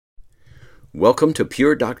Welcome to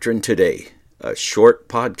Pure Doctrine Today, a short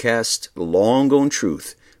podcast, long on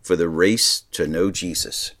truth for the race to know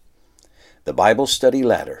Jesus. The Bible Study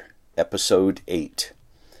Ladder, Episode 8.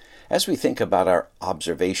 As we think about our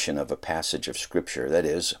observation of a passage of Scripture, that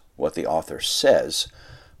is, what the author says,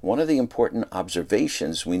 one of the important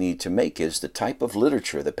observations we need to make is the type of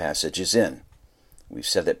literature the passage is in. We've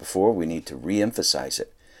said that before, we need to re-emphasize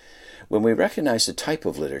it. When we recognize the type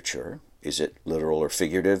of literature, is it literal or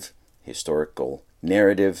figurative, historical,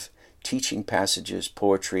 narrative, teaching passages,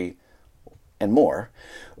 poetry, and more,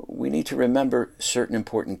 we need to remember certain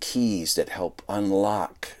important keys that help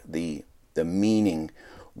unlock the meaning,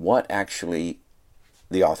 what actually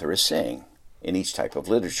the author is saying in each type of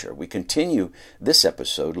literature. We continue this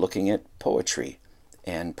episode looking at poetry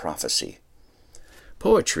and prophecy.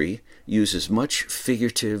 Poetry uses much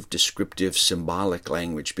figurative, descriptive, symbolic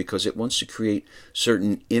language because it wants to create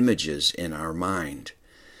certain images in our mind.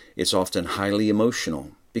 It's often highly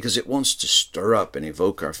emotional because it wants to stir up and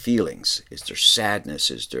evoke our feelings. Is there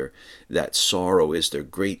sadness? Is there that sorrow? Is there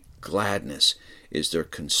great gladness? Is there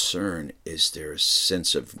concern? Is there a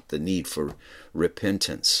sense of the need for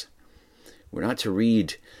repentance? We're not to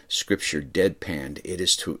read Scripture deadpanned. It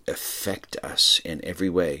is to affect us in every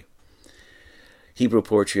way. Hebrew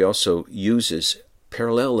poetry also uses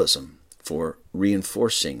parallelism for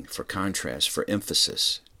reinforcing, for contrast, for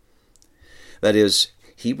emphasis. That is,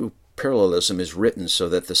 Hebrew parallelism is written so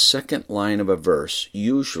that the second line of a verse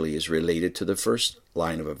usually is related to the first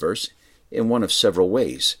line of a verse in one of several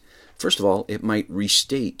ways. First of all, it might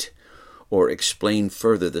restate or explain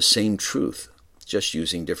further the same truth, just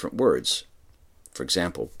using different words. For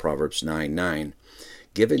example, Proverbs 9:9,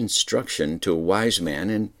 give instruction to a wise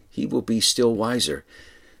man, and he will be still wiser.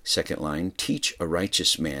 Second line, teach a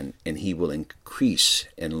righteous man, and he will increase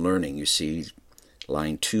in learning. You see,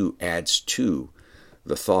 line 2 adds to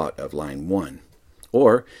the thought of line 1.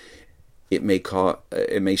 Or it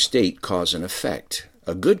may state cause and effect,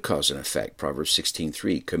 a good cause and effect. Proverbs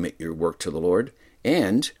 16:3, commit your work to the Lord,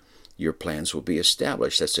 and your plans will be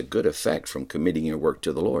established. That's a good effect from committing your work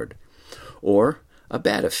to the Lord. Or a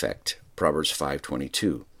bad effect. Proverbs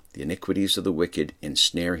 5:22, the iniquities of the wicked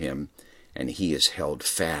ensnare him, and he is held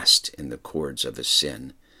fast in the cords of his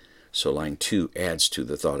sin. So line 2 adds to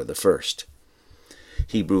the thought of the first.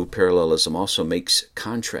 Hebrew parallelism also makes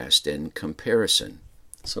contrast and comparison.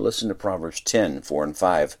 So listen to Proverbs 10:4 and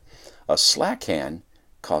 5. A slack hand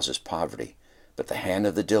causes poverty, but the hand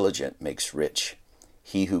of the diligent makes rich.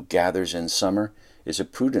 He who gathers in summer is a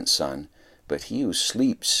prudent son, but he who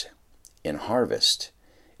sleeps in harvest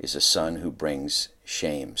is a son who brings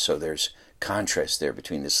shame. So there's contrast there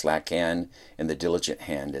between the slack hand and the diligent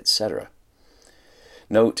hand, etc.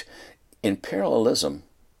 Note, in parallelism,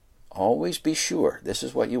 always be sure, this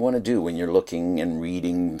is what you want to do when you're looking and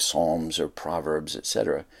reading Psalms or Proverbs,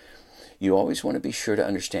 etc. You always want to be sure to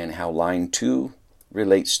understand how line 2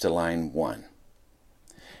 relates to line 1.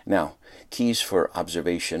 Now, keys for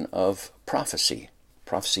observation of prophecy.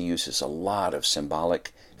 Prophecy uses a lot of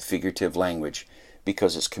symbolic, figurative language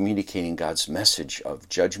because it's communicating God's message of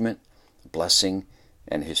judgment, blessing,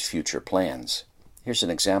 and His future plans. Here's an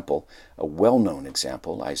example, a well-known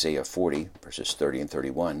example, Isaiah 40, verses 30 and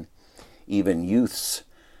 31. Even youths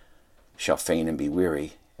shall faint and be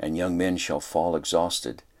weary, and young men shall fall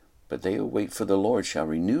exhausted. But they who wait for the Lord shall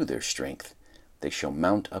renew their strength. They shall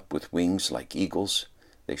mount up with wings like eagles.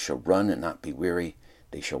 They shall run and not be weary.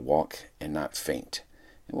 They shall walk and not faint.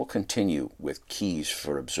 And we'll continue with keys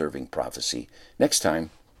for observing prophecy next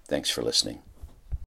time. Thanks for listening.